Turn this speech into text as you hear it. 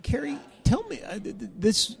Carrie, tell me,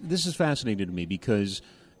 this is fascinating to me because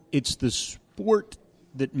it's the sport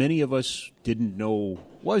that many of us didn't know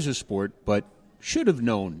was a sport, but should have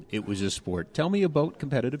known it was a sport. Tell me about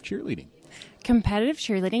competitive cheerleading. Competitive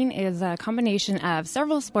cheerleading is a combination of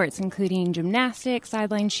several sports, including gymnastics,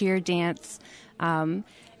 sideline cheer, dance. Sorry.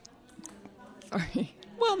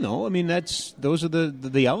 Well, no, I mean, those are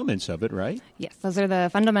the elements of it, right? Yes, those are the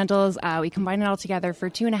fundamentals. We combine it all together for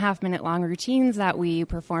 2.5-minute long routines that we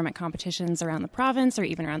perform at competitions around the province or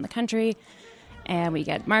even around the country. And we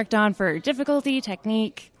get marked on for difficulty,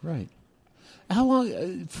 technique. Right. How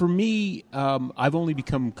long? For me, I've only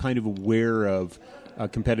become kind of aware of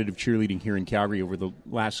competitive cheerleading here in Calgary over the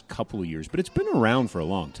last couple of years, but it's been around for a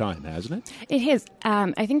long time, hasn't it? It has.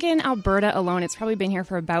 I think in Alberta alone, it's probably been here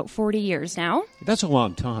for about 40 years now. That's a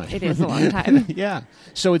long time. It is a long time. Yeah.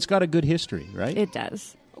 So it's got a good history, right? It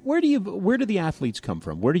does. Where do the athletes come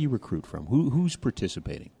from? Where do you recruit from? Who's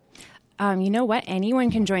participating? You know what?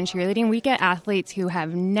 Anyone can join cheerleading. We get athletes who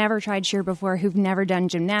have never tried cheer before, who've never done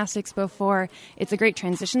gymnastics before. It's a great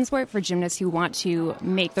transition sport for gymnasts who want to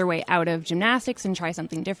make their way out of gymnastics and try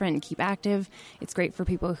something different and keep active. It's great for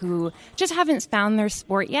people who just haven't found their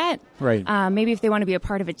sport yet. Right. Maybe if they want to be a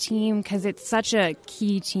part of a team, because it's such a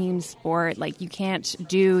key team sport. Like, you can't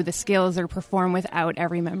do the skills or perform without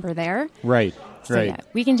every member there. Right. So, right. Yeah,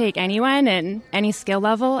 we can take anyone and any skill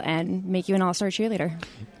level and make you an all-star cheerleader.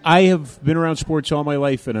 I have been around sports all my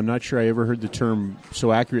life, and I'm not sure I ever heard the term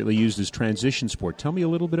so accurately used as transition sport. Tell me a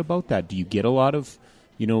little bit about that. Do you get a lot of,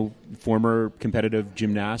 former competitive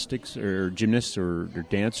gymnastics or gymnasts or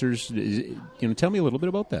dancers? Tell me a little bit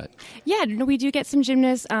about that. Yeah, we do get some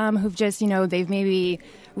gymnasts who've just, they've maybe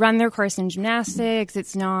run their course in gymnastics.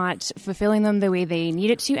 It's not fulfilling them the way they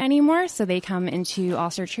need it to anymore, so they come into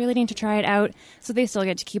All-Star Cheerleading to try it out. So they still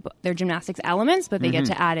get to keep their gymnastics elements, but they get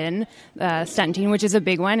to add in stunting, which is a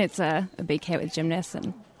big one. It's a big hit with gymnasts.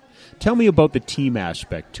 And tell me about the team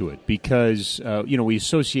aspect to it, because we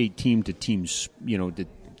associate team to teams, to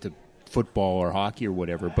football or hockey or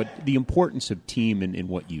whatever, but the importance of team in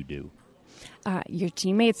what you do. Your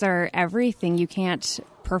teammates are everything. You can't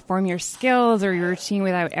perform your skills or your routine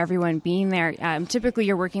without everyone being there. Typically,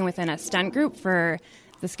 you're working within a stunt group for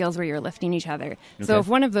the skills where you're lifting each other. Okay. So if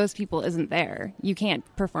one of those people isn't there, you can't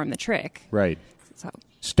perform the trick. Right. So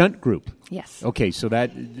stunt group. Yes. Okay, so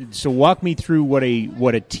walk me through what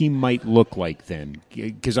a team might look like then,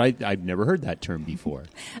 because I've never heard that term before.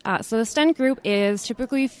 So the stunt group is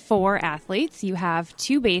typically 4 athletes. You have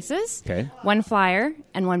 2 bases, okay, 1 flyer,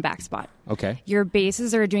 and 1 back spot. Okay. Your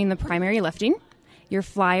bases are doing the primary lifting. Your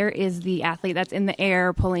flyer is the athlete that's in the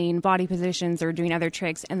air, pulling body positions or doing other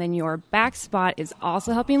tricks. And then your back spot is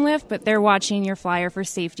also helping lift, but they're watching your flyer for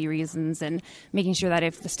safety reasons and making sure that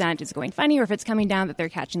if the stunt is going funny or if it's coming down, that they're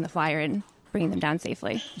catching the flyer and bringing them down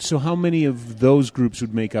safely. So how many of those groups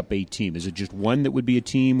would make up a team? Is it just one that would be a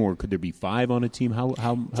team, or could there be 5 on a team? How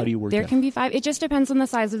do you work that? There can be 5. It just depends on the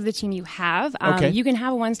size of the team you have. Okay. You can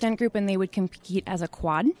have a 1 stunt group and they would compete as a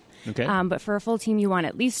quad. Okay. But for a full team, you want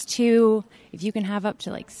at least 2. If you can have up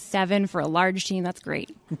to 7 for a large team, that's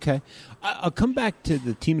great. Okay. I'll come back to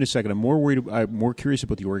the team in a second. I'm more curious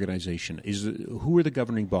about the organization. Who are the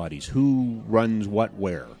governing bodies? Who runs what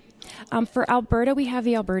where? For Alberta, we have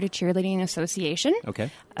the Alberta Cheerleading Association.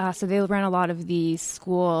 Okay. So they run a lot of the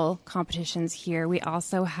school competitions here. We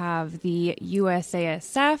also have the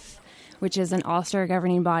USASF, which is an all-star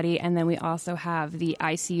governing body, and then we also have the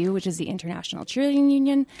ICU, which is the International Cheerleading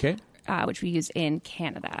Union, okay, which we use in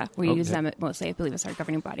Canada. We use them mostly, I believe, as our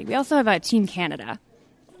governing body. We also have a Team Canada.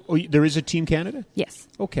 Oh, there is a Team Canada? Yes.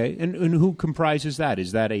 Okay, and who comprises that?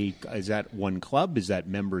 Is that one club? Is that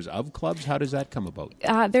members of clubs? How does that come about?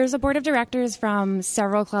 There's a board of directors from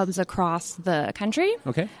several clubs across the country.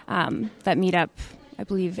 Okay. That meet up, I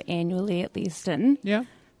believe, annually at least. And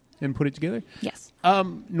put it together? Yes.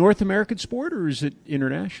 North American sport, or is it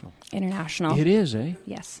international? International. It is, eh?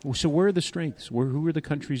 Yes. So where are the strengths? Who are the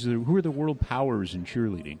countries? Who are the world powers in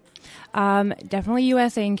cheerleading? Definitely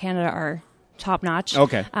USA and Canada are top-notch.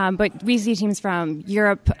 Okay. But we see teams from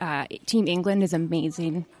Europe. Team England is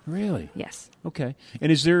amazing. Really? Yes. Okay.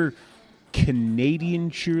 And is there Canadian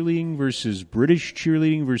cheerleading versus British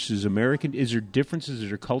cheerleading versus American? Is there differences? Is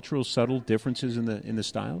there cultural, subtle differences in the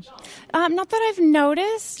styles? Not that I've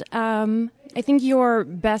noticed. I think your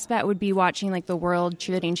best bet would be watching the World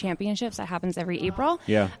Cheerleading Championships. That happens every April.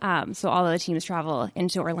 Yeah. So all of the teams travel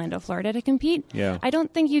into Orlando, Florida to compete. Yeah. I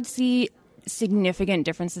don't think you'd see significant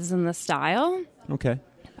differences in the style. Okay.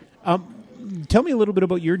 Tell me a little bit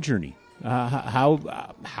about your journey.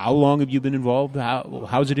 How long have you been involved?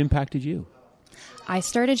 How's it impacted you? I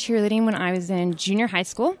started cheerleading when I was in junior high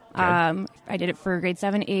school. Okay. I did it for grade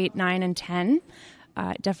 7, 8, 9, and 10.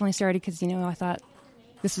 Definitely started because, I thought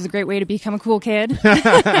this was a great way to become a cool kid.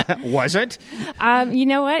 Was it? You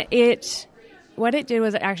know what? What it did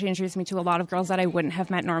was it actually introduced me to a lot of girls that I wouldn't have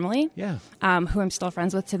met normally. Yeah. Who I'm still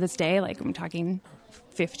friends with to this day. Like, I'm talking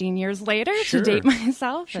 15 years later Sure. to date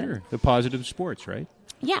myself. Sure. The positive sports, right?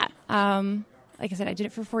 Yeah. Like I said, I did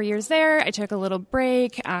it for 4 years there. I took a little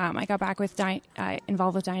break. I got back with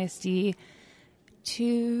involved with Dynasty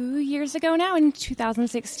 2 years ago now in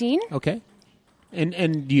 2016. Okay.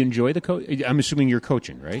 And do you enjoy the coach? I'm assuming you're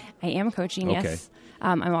coaching, right? I am coaching, Okay. yes.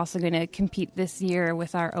 I'm also going to compete this year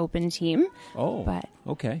with our open team. Oh, But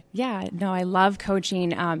okay. yeah, no, I love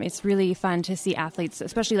coaching. It's really fun to see athletes,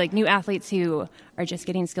 especially like new athletes who are just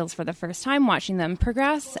getting skills for the first time, watching them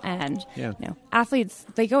progress. And, Yeah. athletes,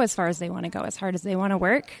 they go as far as they want to go, as hard as they want to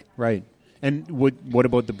work. Right. And what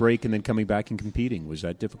about the break and then coming back and competing? Was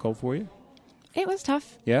that difficult for you? It was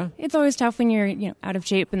tough. Yeah? It's always tough when you're, out of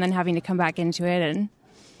shape and then having to come back into it and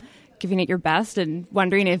giving it your best and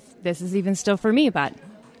wondering if this is even still for me. But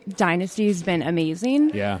Dynasty's been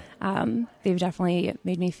amazing. Yeah. They've definitely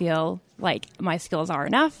made me feel like my skills are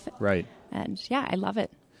enough. Right. And yeah, I love it.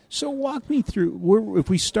 So walk me through, if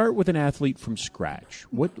we start with an athlete from scratch,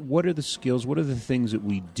 what are the skills, what are the things that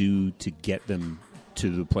we do to get them to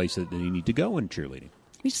the place that they need to go in cheerleading?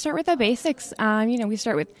 We start with the basics. We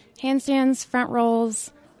start with handstands, front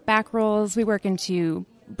rolls, back rolls. We work into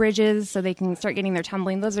bridges so they can start getting their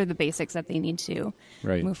tumbling. Those are the basics that they need to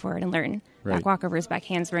Right. move forward and learn. Right. Back walkovers, back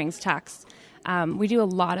handsprings, tucks. We do a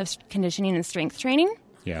lot of conditioning and strength training.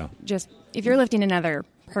 Yeah. Just if you're lifting another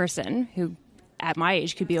person who at my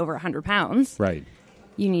age could be over 100 pounds, Right.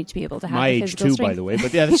 you need to be able to have My the age physical too, strength. by the way,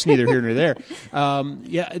 but yeah, that's neither here nor there.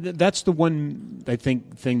 That's the one I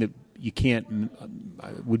think thing that you can't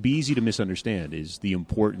would be easy to misunderstand is the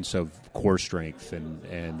importance of core strength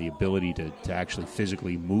and the ability to actually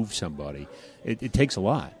physically move somebody. It takes a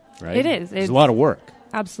lot, right? It is. It's a lot of work.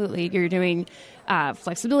 Absolutely. You're doing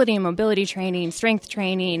flexibility and mobility training, strength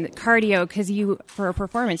training, cardio, because for a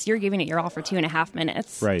performance, you're giving it your all for 2.5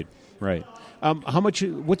 minutes. Right.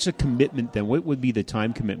 What's a commitment then? What would be the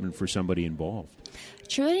time commitment for somebody involved?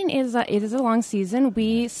 Cheerleading is a long season.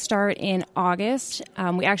 We start in August.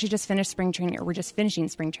 We actually just finished spring training, or we're just finishing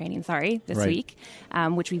spring training, this Right. week,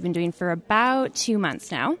 which we've been doing for about 2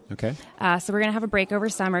 months now. Okay. So we're going to have a break over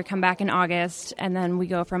summer, come back in August, and then we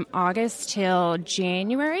go from August till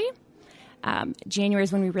January. January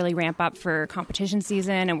is when we really ramp up for competition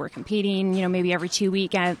season, and we're competing, maybe every 2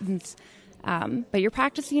 weekends. But you're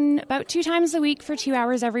practicing about 2 times a week for 2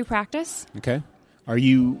 hours every practice. Okay. Are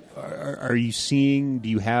you seeing? Do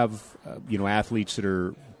you have athletes that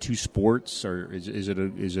are two sports, or is it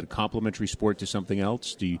a complementary sport to something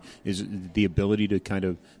else? Is it the ability to kind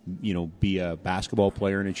of be a basketball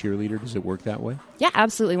player and a cheerleader? Does it work that way? Yeah,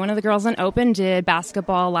 absolutely. One of the girls on Open did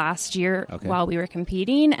basketball last year Okay. while we were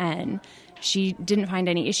competing, and she didn't find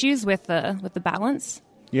any issues with the balance.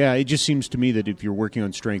 Yeah, it just seems to me that if you're working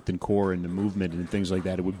on strength and core and the movement and things like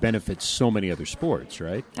that, it would benefit so many other sports,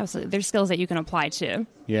 right? Absolutely. There's skills that you can apply to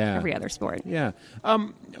every other sport. Yeah.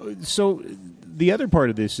 So the other part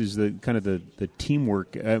of this is the kind of the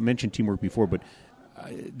teamwork. I mentioned teamwork before, but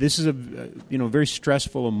this is a very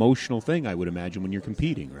stressful, emotional thing, I would imagine, when you're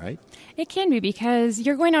competing, right? It can be because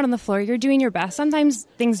you're going out on the floor, you're doing your best. Sometimes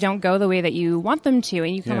things don't go the way that you want them to,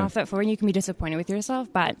 and you come Yeah. off that floor and you can be disappointed with yourself.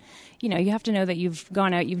 But, you have to know that you've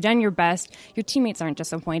gone out, you've done your best. Your teammates aren't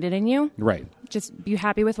disappointed in you. Right. Just be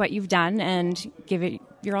happy with what you've done and give it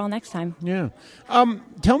your all next time. Yeah.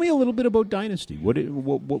 Tell me a little bit about Dynasty. What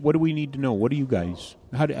do we need to know? What do you guys?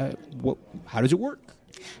 How does it work?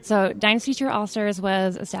 So Dynasty Cheer All-Stars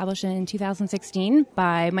was established in 2016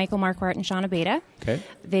 by Michael Marquardt and Shauna Beta. Okay.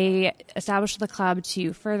 They established the club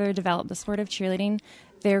to further develop the sport of cheerleading.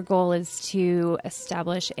 Their goal is to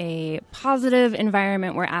establish a positive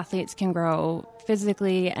environment where athletes can grow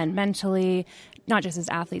physically and mentally, not just as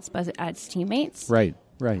athletes, but as teammates. Right.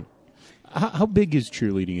 How big is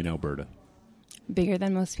cheerleading in Alberta? Bigger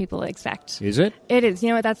than most people expect. Is it? It is.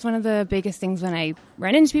 That's one of the biggest things when I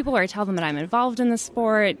run into people or I tell them that I'm involved in the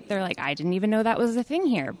sport. They're like, I didn't even know that was a thing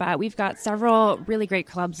here. But we've got several really great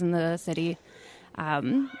clubs in the city.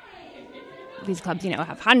 These clubs,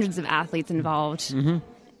 have hundreds of athletes involved. Mm-hmm.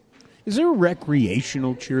 Is there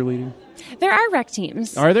recreational cheerleading? There are rec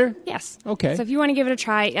teams. Are there? Yes. Okay. So if you want to give it a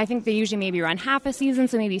try, I think they usually maybe run half a season,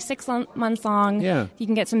 so maybe 6 months long. Yeah. You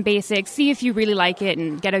can get some basics, see if you really like it,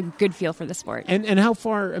 and get a good feel for the sport. And how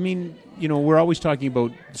far, we're always talking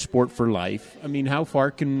about sport for life. How far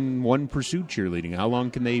can one pursue cheerleading? How long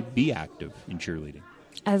can they be active in cheerleading?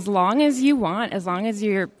 As long as you want, as long as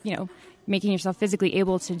you're, making yourself physically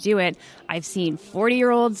able to do it. I've seen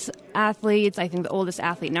 40-year-olds athletes. I think the oldest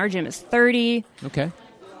athlete in our gym is 30. Okay.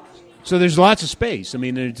 So there's lots of space. I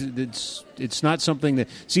mean, it's not something that...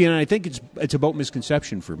 See, and I think it's about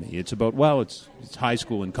misconception for me. It's about, it's high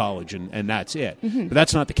school and college, and that's it. Mm-hmm. But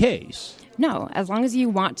that's not the case. No, as long as you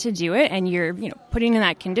want to do it and you're, putting in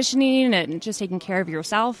that conditioning and just taking care of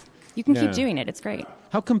yourself, you can keep doing it. It's great.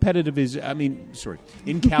 How competitive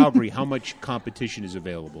in Calgary, how much competition is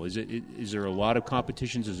available? Is there a lot of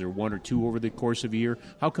competitions? Is there one or two over the course of a year?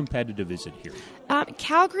 How competitive is it here?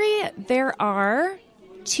 Calgary, there are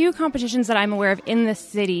 2 competitions that I'm aware of in the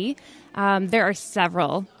city. There are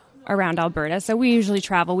several around Alberta. So we usually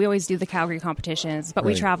travel. We always do the Calgary competitions, but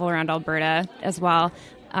we travel around Alberta as well.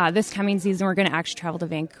 This coming season, we're going to actually travel to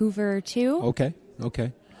Vancouver, too. Okay.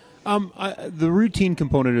 The routine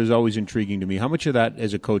component is always intriguing to me. How much of that,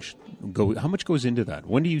 as a coach, how much goes into that?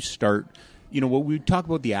 When do you start? What we talk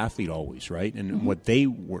about the athlete always, right, and what they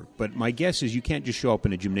work. But my guess is you can't just show up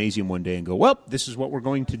in a gymnasium one day and go, well, this is what we're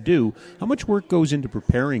going to do. How much work goes into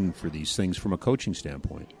preparing for these things from a coaching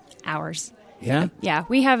standpoint? Hours. Yeah? Yeah.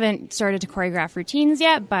 We haven't started to choreograph routines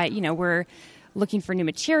yet, but, we're looking for new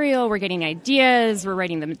material, we're getting ideas, we're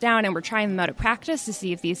writing them down, and we're trying them out at practice to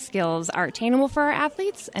see if these skills are attainable for our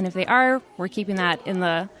athletes. And if they are, we're keeping that in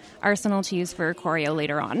the arsenal to use for choreo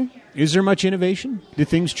later on. Is there much innovation? Do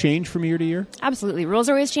things change from year to year? Absolutely. Rules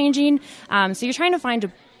are always changing. So you're trying to find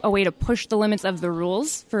a way to push the limits of the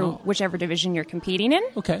rules for whichever division you're competing in.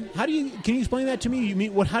 Okay. Can you explain that to me?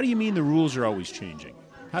 How do you mean the rules are always changing?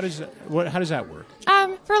 How does that work?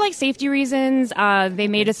 For safety reasons, they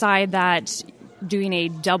may decide that doing a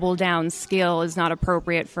double down skill is not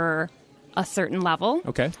appropriate for a certain level.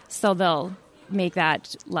 Okay. So they'll make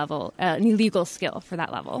that level an illegal skill for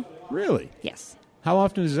that level. Really? Yes. How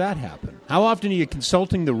often does that happen? How often are you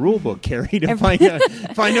consulting the rule book, Carrie, to find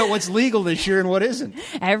out what's legal this year and what isn't?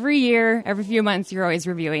 Every year, every few months, you're always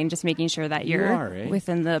reviewing, just making sure that you're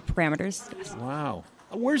within the parameters. Yes. Wow.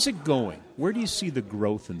 Where's it going? Where do you see the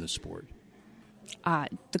growth in the sport?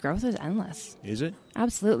 The growth is endless. Is it?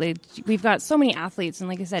 Absolutely. We've got so many athletes, and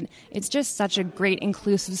like I said, it's just such a great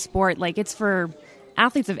inclusive sport. Like, it's for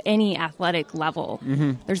athletes of any athletic level.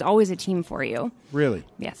 Mm-hmm. There's always a team for you. Really?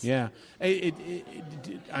 Yes. Yeah. The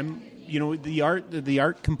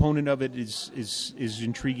art component of it is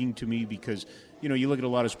intriguing to me because you look at a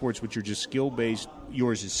lot of sports which are just skill based.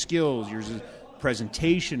 Yours is skills. Yours is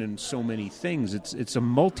presentation, and so many things. It's a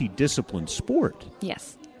multidisciplined sport.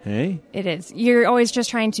 Yes. Hey? It is. You're always just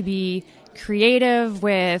trying to be creative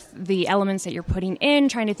with the elements that you're putting in,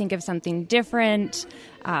 trying to think of something different.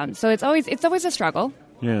 So it's always a struggle.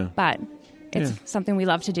 Yeah. But it's something we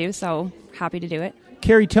love to do, so happy to do it.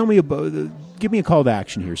 Carrie, tell me give me a call to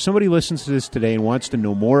action here. Somebody listens to this today and wants to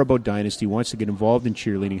know more about Dynasty, wants to get involved in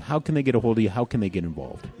cheerleading. How can they get a hold of you? How can they get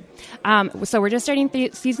involved? So we're just starting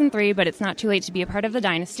season 3, but it's not too late to be a part of the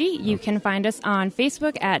Dynasty. You can find us on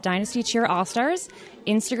Facebook at Dynasty Cheer All-Stars,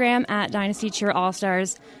 Instagram at Dynasty Cheer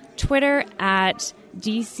All-Stars, Twitter at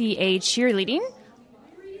DCA Cheerleading.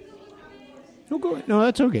 No,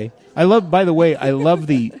 that's okay. I love that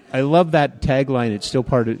tagline. It's still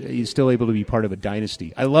he's still able to be part of a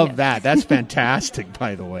dynasty. I love that. That's fantastic,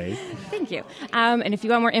 by the way. Thank you. And if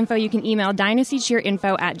you want more info, you can email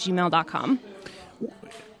dynastycheerinfo@gmail.com.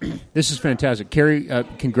 This is fantastic. Carrie,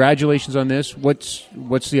 congratulations on this. What's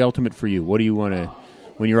the ultimate for you? What do you want to,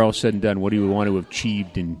 when you're all said and done, what do you want to have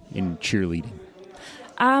achieved in cheerleading?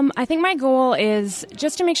 I think my goal is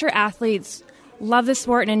just to make sure athletes love the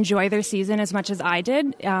sport and enjoy their season as much as I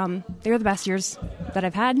did. They were the best years that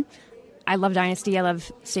I've had. I love Dynasty. I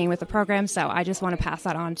love staying with the program, so I just want to pass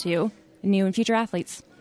that on to new and future athletes.